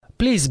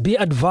Please be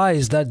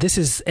advised that this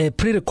is a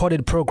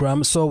pre-recorded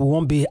program, so we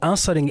won't be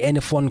answering any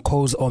phone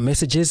calls or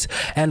messages,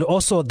 and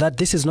also that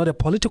this is not a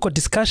political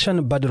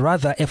discussion, but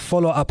rather a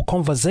follow-up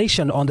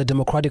conversation on the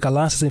Democratic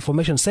Alliance's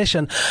information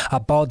session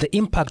about the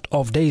impact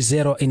of Day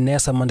Zero in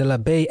Nelson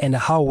Mandela Bay and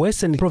how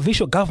Western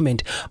provincial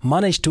government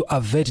managed to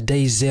avert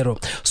Day Zero.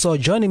 So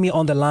joining me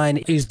on the line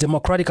is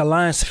Democratic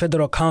Alliance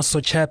Federal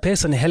Council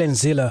Chairperson Helen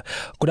Zille.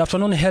 Good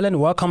afternoon, Helen.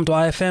 Welcome to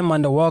IFM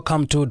and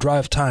welcome to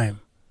Drive Time.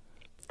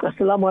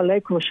 Assalamu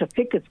alaikum,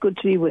 Shafiq. It's good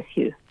to be with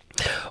you.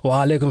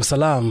 Wa alaikum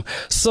salam.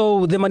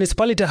 So the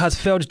municipality has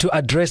failed to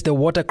address the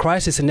water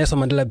crisis in Nelson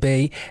Mandela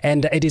Bay,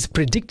 and it is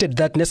predicted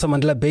that Nelson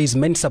Mandela Bay's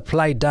main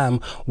supply dam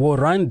will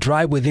run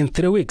dry within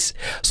 3 weeks.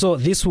 So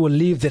this will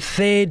leave the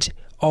third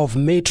of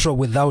Metro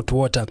without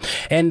water.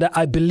 And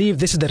I believe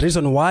this is the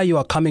reason why you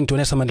are coming to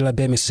Nelson Mandela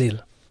Bay, Ms.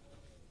 Zille.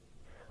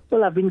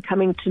 Well, I've been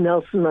coming to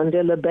Nelson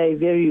Mandela Bay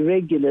very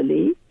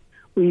regularly.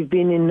 We've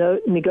been in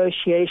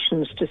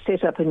negotiations to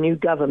set up a new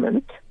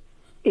government.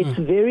 It's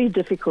very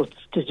difficult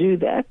to do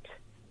that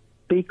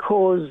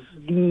because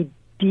the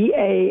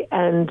DA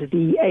and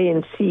the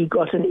ANC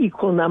got an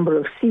equal number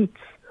of seats,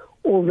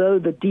 although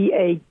the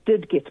DA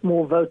did get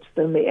more votes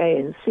than the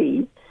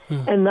ANC.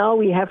 And now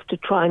we have to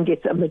try and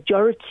get a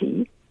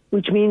majority,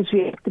 which means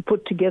we have to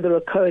put together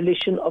a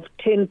coalition of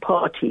 10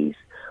 parties,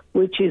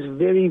 which is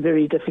very,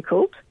 very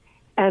difficult.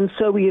 And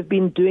so we have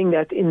been doing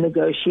that in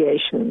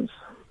negotiations.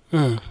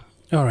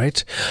 All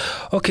right.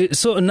 Okay,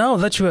 so now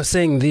that you are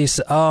saying this,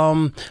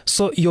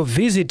 so your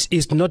visit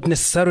is not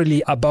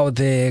necessarily about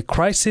the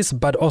crisis,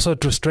 but also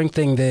to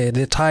strengthen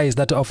the ties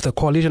that of the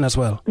coalition as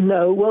well?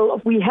 No, well,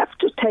 we have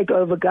to take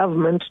over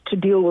government to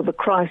deal with the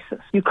crisis.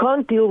 You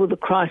can't deal with the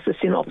crisis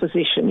in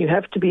opposition. You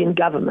have to be in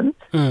government.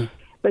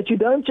 But you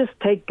don't just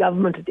take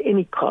government at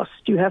any cost.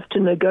 You have to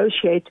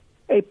negotiate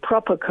a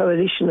proper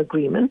coalition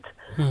agreement.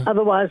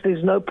 Otherwise,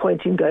 there's no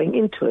point in going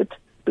into it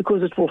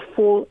because it will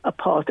fall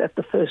apart at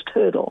the first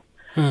hurdle.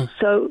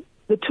 So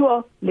the two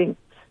are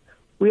linked.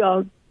 We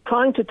are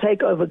trying to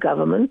take over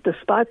government,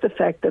 despite the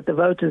fact that the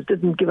voters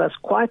didn't give us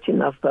quite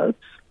enough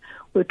votes.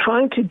 We're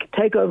trying to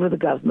take over the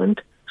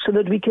government so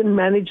that we can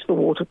manage the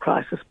water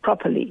crisis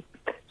properly.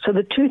 So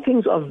the two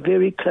things are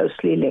very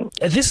closely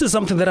linked. This is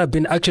something that I've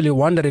been actually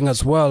wondering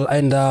as well,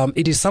 and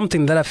it is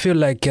something that I feel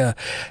like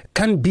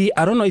can be,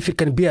 I don't know if it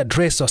can be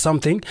addressed or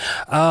something.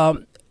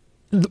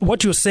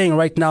 What you're saying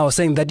right now,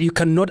 saying that you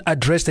cannot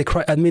address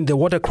the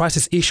water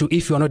crisis issue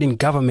if you are not in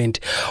government.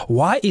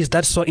 Why is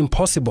that so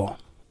impossible?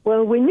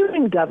 Well, when you're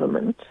in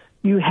government,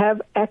 you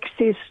have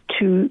access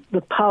to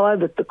the power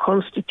that the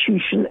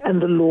Constitution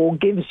and the law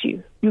gives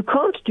you. You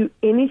can't do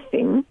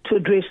anything to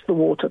address the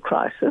water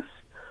crisis,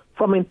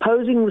 from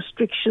imposing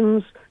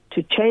restrictions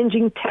to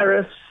changing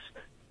tariffs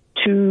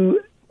to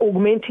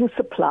augmenting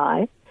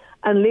supply,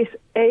 unless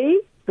A,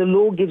 the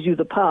law gives you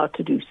the power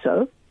to do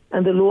so,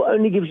 and the law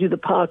only gives you the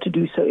power to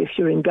do so if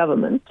you're in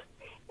government,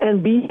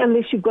 and B,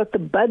 unless you've got the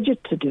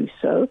budget to do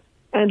so,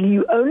 and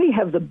you only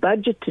have the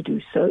budget to do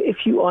so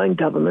if you are in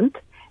government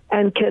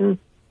and can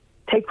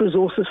take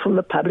resources from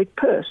the public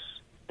purse.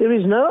 There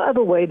is no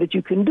other way that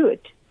you can do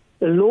it.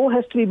 The law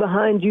has to be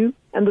behind you,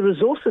 and the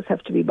resources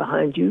have to be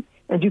behind you,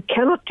 and you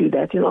cannot do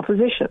that in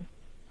opposition.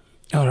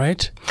 All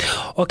right.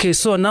 Okay,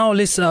 so now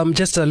let's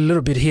just a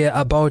little bit here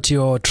about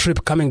your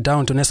trip coming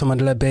down to Nelson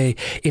Mandela Bay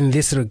in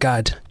this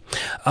regard.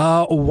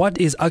 What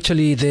is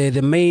actually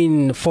the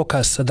main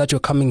focus that you're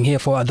coming here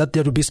for, that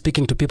you'll be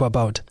speaking to people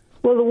about?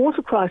 Well, the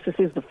water crisis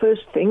is the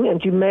first thing,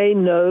 and you may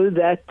know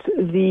that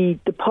the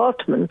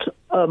Department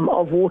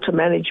of Water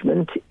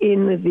Management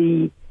in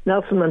the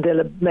Nelson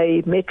Mandela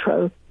Bay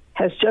Metro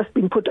has just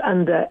been put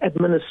under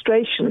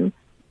administration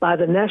by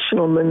the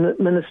National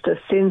Minister,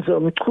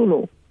 Senzo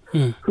Mchunu,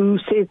 who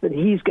says that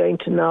he's going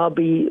to now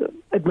be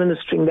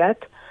administering that.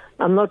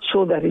 I'm not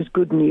sure that is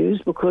good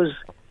news because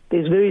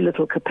there's very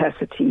little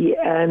capacity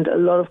and a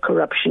lot of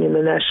corruption in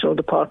the National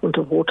Department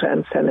of Water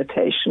and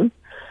Sanitation.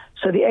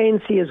 So the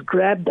ANC has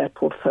grabbed that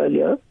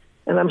portfolio,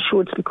 and I'm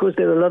sure it's because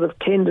there are a lot of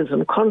tenders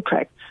and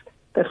contracts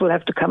that will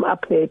have to come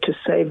up there to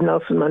save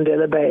Nelson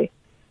Mandela Bay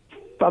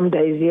from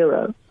Day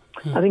Zero.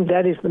 I think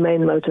that is the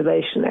main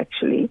motivation,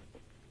 actually.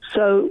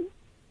 So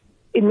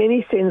in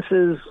many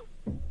senses,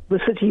 the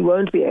city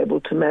won't be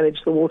able to manage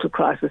the water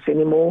crisis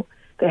anymore.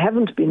 They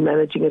haven't been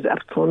managing it up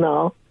till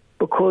now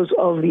because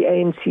of the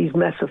ANC's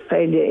massive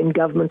failure in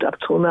government up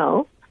till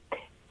now.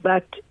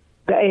 But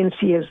the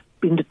ANC has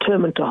been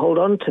determined to hold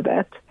on to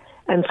that.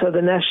 And so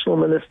the national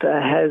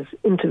minister has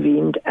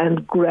intervened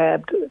and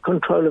grabbed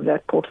control of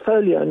that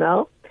portfolio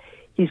now.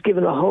 He's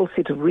given a whole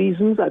set of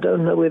reasons. I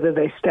don't know whether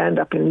they stand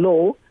up in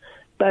law,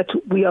 but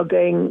we are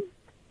going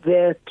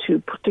there to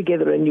put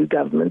together a new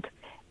government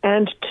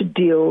and to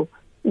deal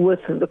with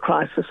the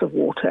crisis of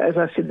water. As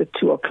I said, the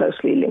two are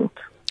closely linked.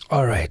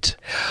 All right.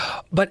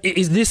 But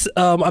is this,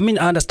 I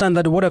understand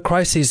that the water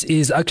crisis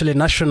is actually a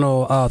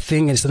national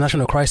thing. It's a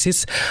national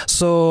crisis.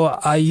 So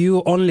are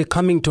you only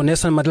coming to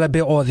Nelson Mandela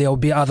Bay, or there will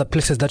be other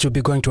places that you'll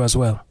be going to as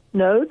well?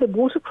 No, the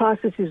water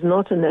crisis is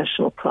not a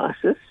national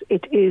crisis.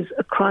 It is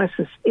a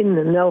crisis in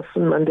the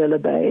Nelson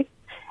Mandela Bay.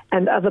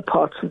 and other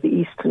parts of the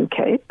Eastern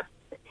Cape.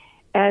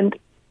 And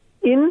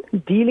in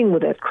dealing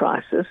with that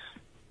crisis,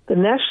 the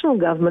national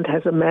government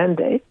has a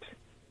mandate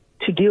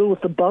to deal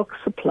with the bulk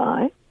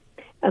supply,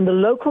 and the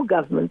local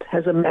government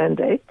has a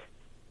mandate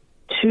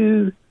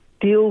to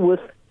deal with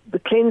the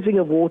cleansing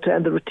of water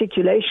and the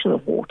reticulation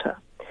of water.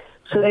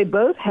 So they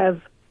both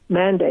have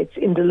mandates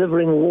in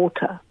delivering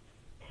water.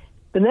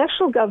 The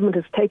national government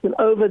has taken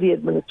over the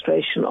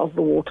administration of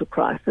the water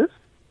crisis,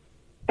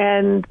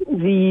 and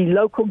the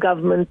local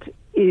government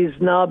is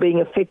now being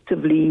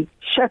effectively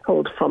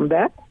shackled from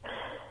that.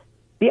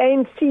 The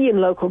ANC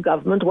in local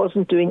government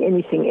wasn't doing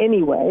anything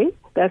anyway.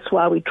 That's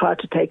why we tried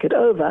to take it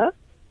over.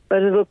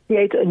 But it will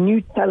create a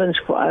new challenge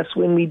for us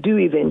when we do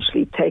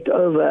eventually take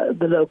over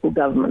the local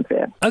government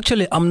there.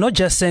 Actually, I'm not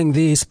just saying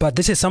this, but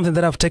this is something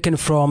that I've taken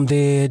from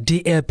the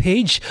DA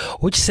page,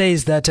 which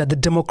says that the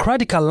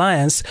Democratic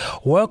Alliance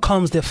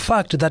welcomes the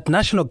fact that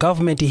national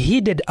government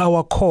heeded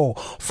our call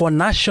for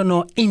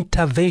national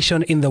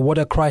intervention in the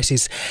water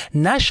crisis.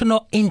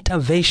 National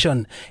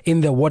intervention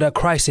in the water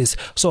crisis.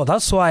 So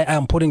that's why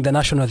I'm putting the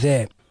national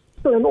there.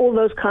 So, and all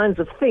those kinds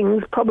of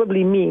things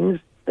probably means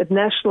that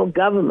national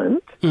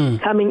government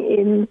coming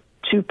in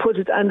to put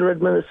it under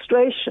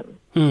administration.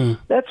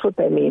 That's what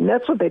they mean.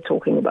 That's what they're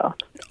talking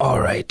about. All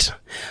right.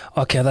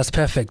 Okay, that's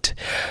perfect.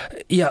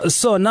 Yeah,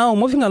 so now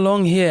moving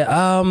along here,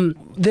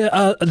 there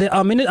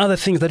are many other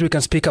things that we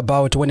can speak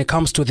about when it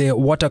comes to the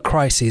water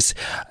crisis.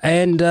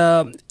 And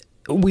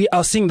we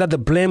are seeing that the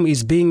blame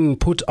is being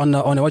put on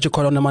what you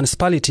call on the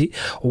municipality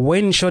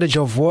when shortage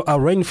of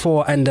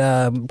rainfall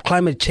and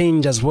climate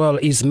change as well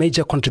is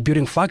major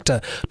contributing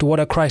factor to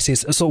water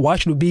crisis. So why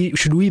should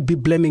we be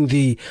blaming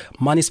the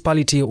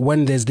municipality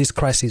when there's this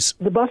crisis?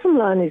 The bottom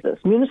line is this: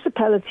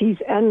 municipalities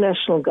and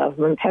national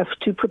government have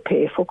to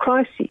prepare for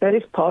crises. That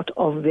is part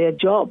of their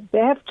job. They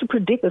have to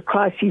predict that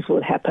crises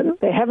will happen.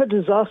 They have a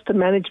disaster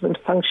management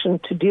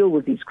function to deal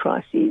with these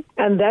crises,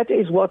 and that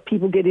is what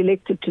people get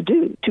elected to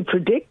do, to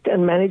predict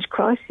and manage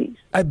crises.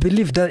 I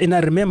believe that, and I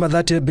remember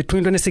that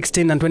between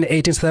 2016 and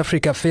 2018, South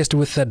Africa faced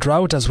with a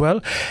drought as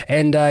well,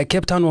 and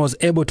Cape Town was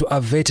able to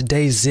avert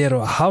day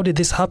zero. How did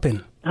this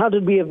happen? How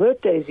did we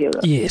avert day zero?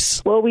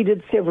 Yes. Well, we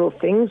did several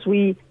things.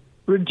 We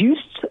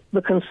reduced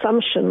the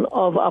consumption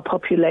of our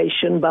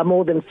population by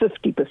more than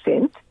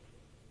 50%,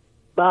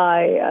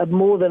 by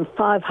more than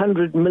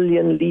 500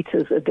 million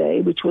litres a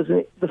day, which was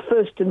the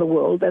first in the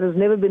world. That has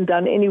never been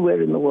done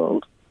anywhere in the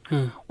world.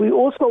 We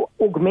also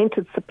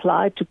augmented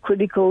supply to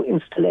critical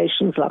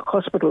installations like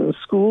hospitals and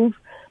schools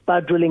by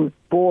drilling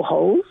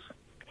boreholes.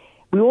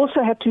 We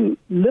also had to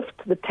lift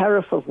the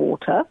tariff of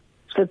water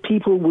so that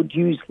people would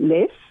use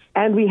less.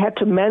 And we had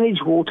to manage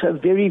water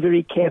very,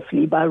 very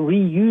carefully by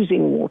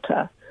reusing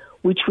water,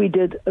 which we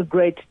did a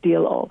great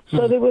deal of.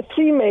 So there were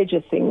three major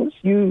things.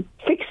 You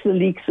fix the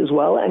leaks as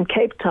well, and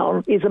Cape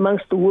Town is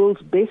amongst the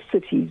world's best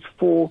cities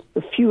for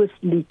the fewest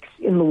leaks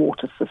in the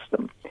water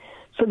system.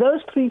 So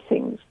those three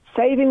things: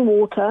 saving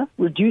water,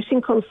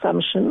 reducing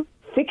consumption,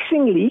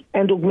 fixing leak,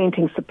 and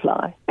augmenting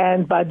supply.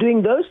 And by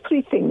doing those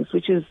three things,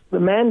 which is the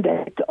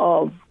mandate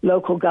of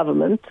local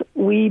government,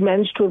 we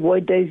managed to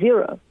avoid day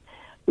zero.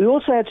 We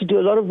also had to do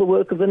a lot of the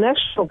work of the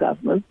national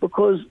government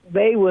because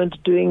they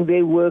weren't doing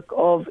their work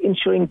of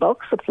ensuring bulk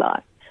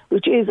supply,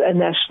 which is a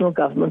national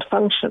government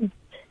function.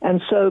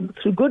 And so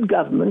through good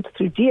government,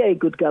 through DA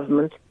good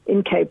government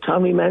in Cape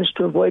Town, we managed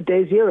to avoid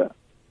day zero.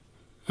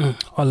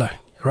 All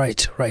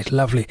right. Right.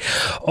 Lovely.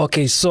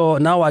 Okay, so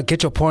now I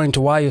get your point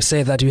why you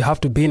say that you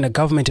have to be in a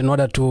government in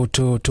order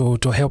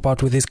to help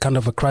out with this kind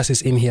of a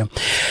crisis in here.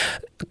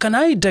 Can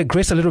I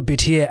digress a little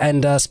bit here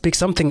and speak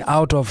something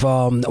out of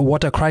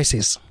water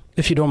crisis,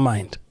 if you don't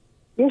mind?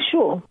 Yeah,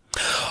 sure.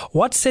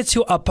 What sets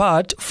you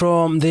apart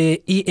from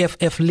the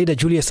EFF leader,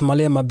 Julius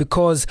Malema?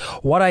 Because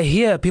what I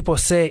hear people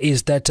say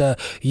is that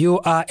you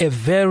are a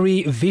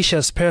very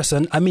vicious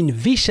person. I mean,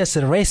 vicious,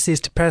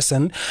 racist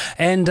person.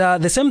 And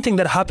the same thing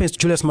that happens to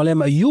Julius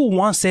Malema, you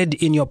once said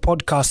in your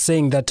podcast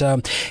saying that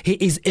he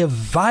is a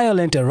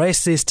violent,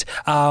 racist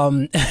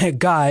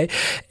guy.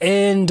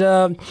 And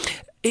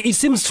it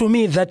seems to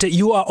me that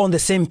you are on the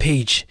same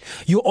page.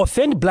 You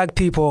offend black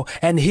people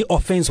and he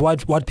offends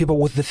white people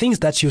with the things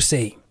that you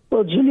say.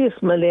 Well, Julius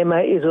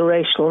Malema is a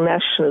racial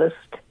nationalist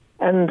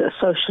and a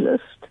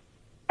socialist,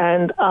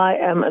 and I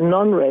am a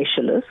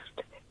non-racialist,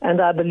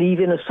 and I believe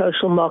in a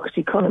social market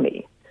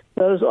economy.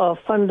 Those are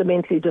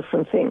fundamentally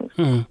different things.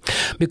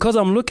 Because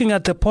I'm looking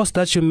at the post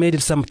that you made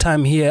some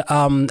time here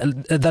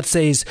that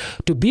says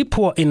to be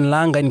poor in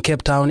Langa in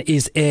Cape Town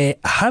is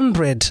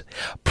 100,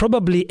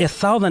 probably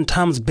 1,000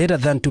 times better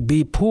than to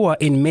be poor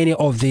in many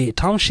of the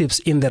townships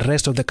in the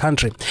rest of the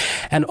country.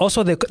 And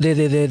also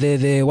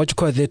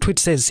the tweet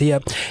says here,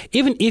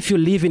 even if you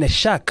live in a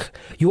shack,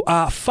 you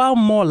are far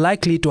more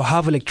likely to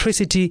have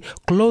electricity,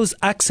 close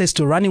access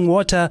to running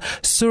water,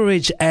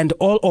 sewage, and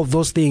all of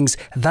those things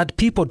that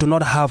people do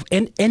not have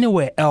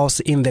anywhere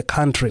else in the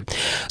country.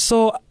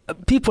 So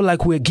people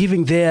like were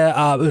giving their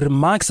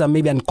remarks and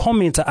maybe and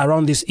comments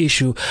around this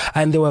issue,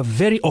 and they were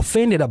very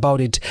offended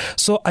about it.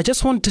 So I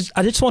just want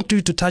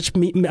you to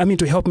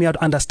to help me out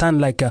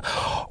understand, like,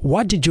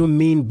 what did you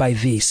mean by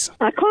this?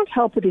 I can't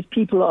help it if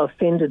people are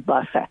offended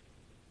by facts.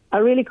 I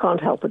really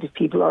can't help it if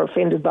people are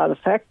offended by the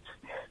facts.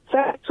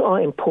 Facts are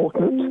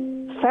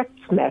important.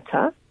 Facts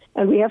matter,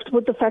 and we have to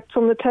put the facts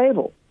on the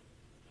table.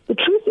 The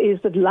truth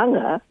is that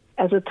Langa,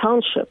 as a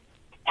township,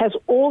 has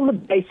all the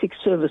basic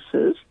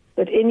services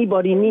that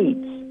anybody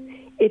needs.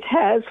 It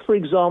has, for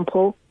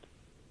example,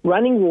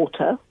 running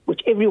water,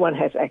 which everyone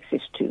has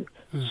access to,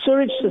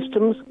 sewage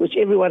systems, which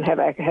everyone has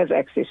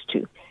access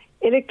to,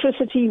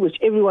 electricity, which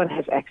everyone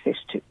has access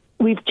to.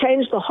 We've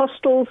changed the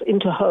hostels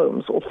into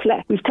homes or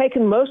flats. We've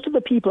taken most of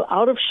the people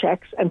out of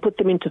shacks and put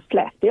them into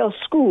flats. There are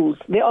schools,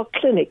 there are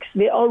clinics,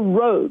 there are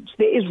roads,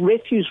 there is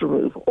refuse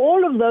removal,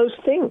 all of those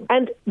things.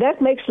 And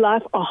that makes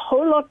life a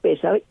whole lot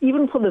better,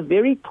 even for the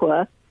very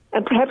poor,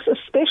 and perhaps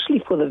especially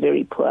for the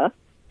very poor,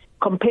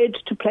 compared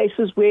to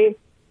places where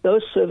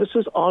those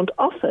services aren't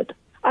offered.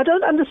 I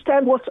don't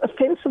understand what's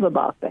offensive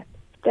about that.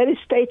 That is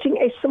stating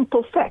a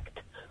simple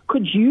fact.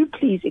 Could you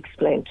please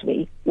explain to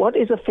me what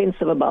is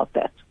offensive about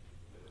that?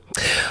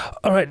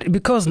 All right,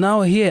 because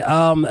now here,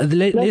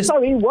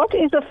 what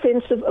is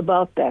offensive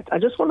about that?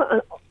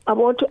 I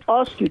want to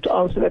ask you to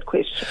answer that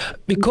question.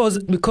 Because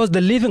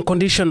the living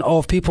condition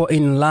of people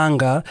in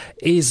Langa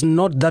is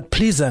not that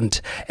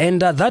pleasant,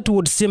 and that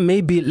would seem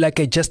maybe like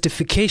a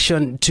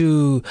justification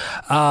to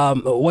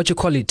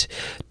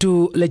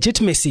to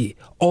legitimacy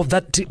of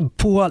that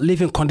poor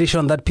living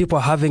condition that people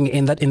are having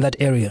in that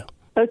area.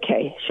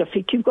 Okay,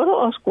 Shafiq, you've got to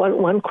ask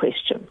one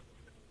question.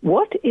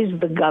 What is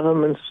the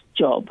government's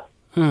job?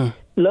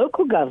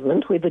 Local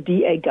government, where the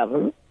DA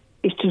governs,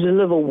 is to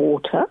deliver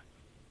water,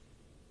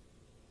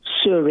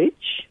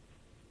 sewage,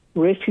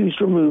 refuse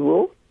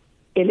removal,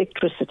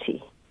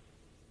 electricity,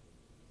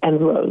 and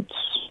roads.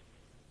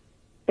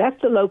 That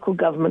the local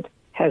government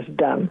has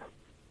done.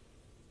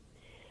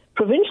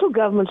 Provincial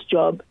government's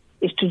job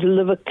is to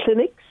deliver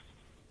clinics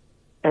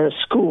and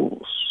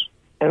schools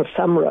and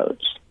some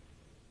roads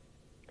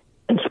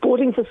and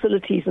sporting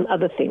facilities and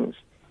other things.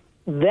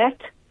 That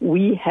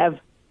we have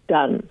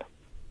done.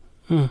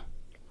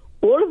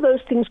 All of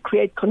those things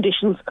create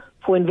conditions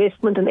for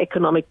investment and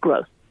economic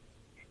growth.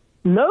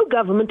 No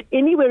government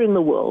anywhere in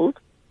the world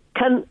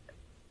can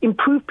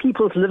improve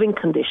people's living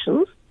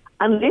conditions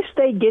unless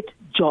they get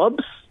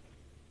jobs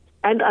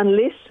and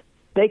unless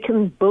they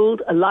can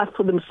build a life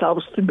for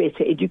themselves through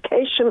better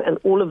education and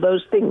all of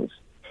those things.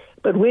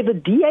 But where the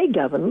DA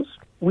governs,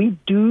 we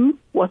do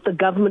what the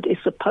government is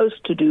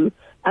supposed to do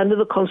under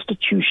the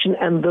Constitution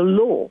and the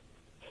law.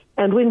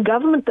 And when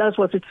government does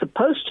what it's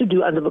supposed to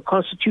do under the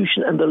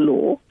Constitution and the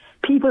law,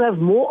 people have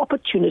more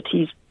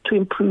opportunities to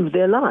improve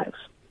their lives.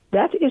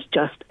 That is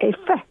just a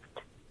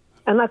fact.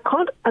 And I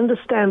can't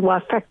understand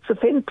why facts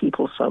offend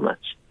people so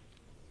much.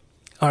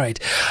 All right.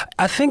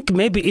 I think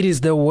maybe it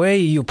is the way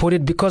you put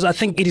it, because I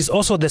think it is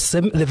also the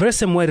very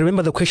same way.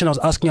 Remember the question I was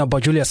asking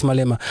about Julius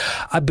Malema.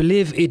 I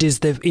believe it is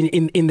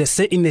in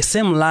the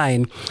same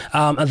line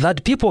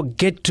that people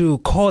get to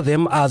call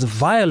them as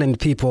violent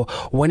people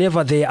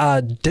whenever they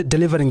are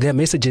delivering their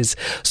messages.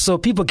 So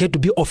people get to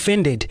be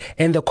offended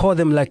and they call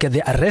them like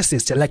they are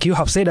racist, like you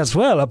have said as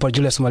well about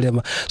Julius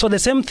Malema. So the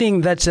same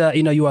thing that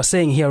you are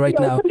saying here right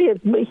now.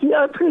 He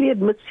openly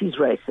admits he's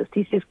racist.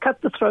 He says cut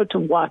the throat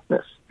of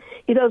whiteness.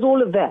 He does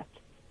all of that.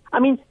 I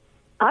mean,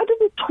 I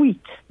didn't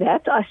tweet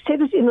that. I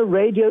said it in a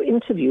radio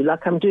interview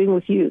like I'm doing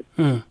with you.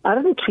 I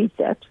didn't tweet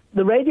that.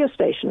 The radio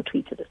station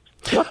tweeted it,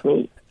 not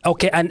me.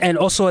 Okay, and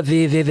also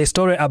the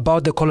story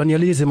about the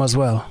colonialism as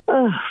well.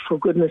 Oh, for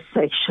goodness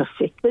sake,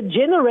 Shafiq. The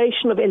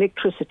generation of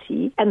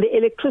electricity and the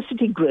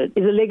electricity grid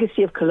is a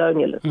legacy of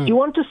colonialism. Do you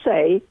want to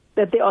say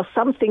that there are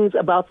some things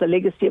about the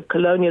legacy of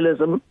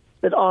colonialism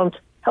that aren't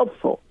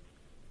helpful?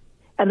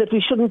 And that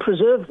we shouldn't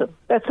preserve them.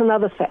 That's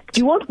another fact.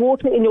 Do you want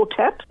water in your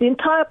tap? The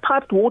entire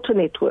piped water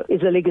network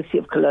is a legacy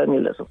of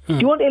colonialism. Do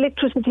you want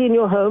electricity in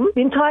your home?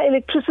 The entire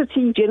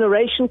electricity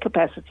generation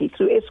capacity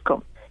through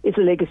Eskom is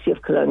a legacy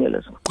of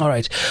colonialism. All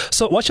right.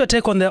 So what's your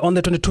take on the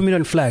 22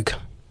 million flag?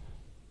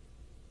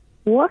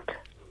 What?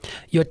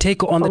 Your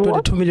take on the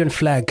 22 million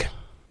flag?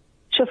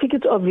 Shafiq,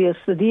 it's obvious.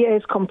 The DA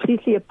has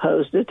completely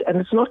opposed it, and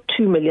it's not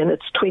 2 million,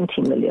 it's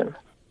 20 million.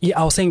 Yeah,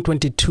 I was saying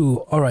 22.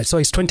 All right, so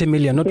it's 20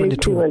 million, not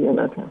 22. 20 million,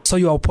 okay. So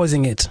you are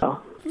opposing it? Oh.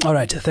 All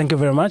right, thank you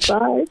very much.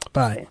 Bye.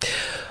 Bye.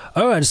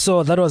 All right,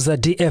 so that was the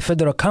DA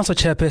Federal Council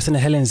Chairperson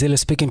Helen Zille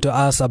speaking to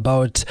us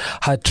about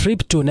her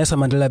trip to Nelson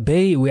Mandela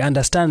Bay. We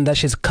understand that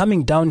she's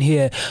coming down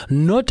here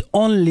not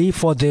only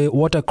for the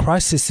water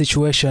crisis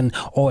situation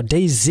or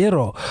day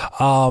zero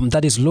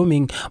that is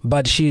looming,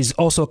 but she's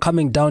also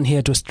coming down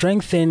here to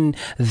strengthen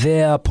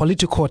their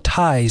political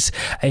ties.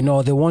 They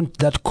want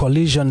that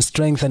coalition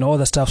strength and all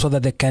the stuff so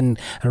that they can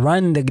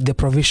run the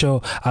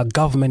provincial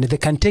government. They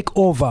can take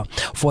over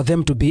for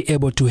them to be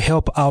able to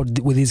help out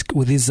with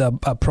these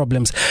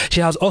problems.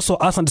 She has also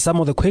answered some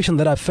of the questions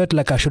that I felt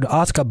like I should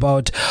ask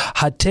about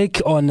her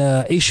take on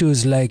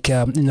issues like,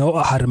 her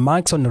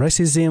remarks on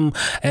racism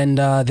and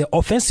the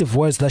offensive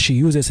words that she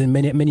uses in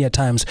many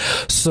times.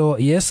 So,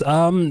 yes,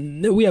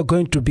 we are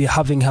going to be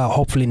having her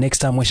hopefully next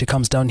time when she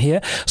comes down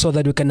here so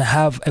that we can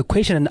have a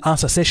question and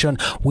answer session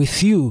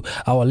with you,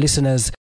 our listeners.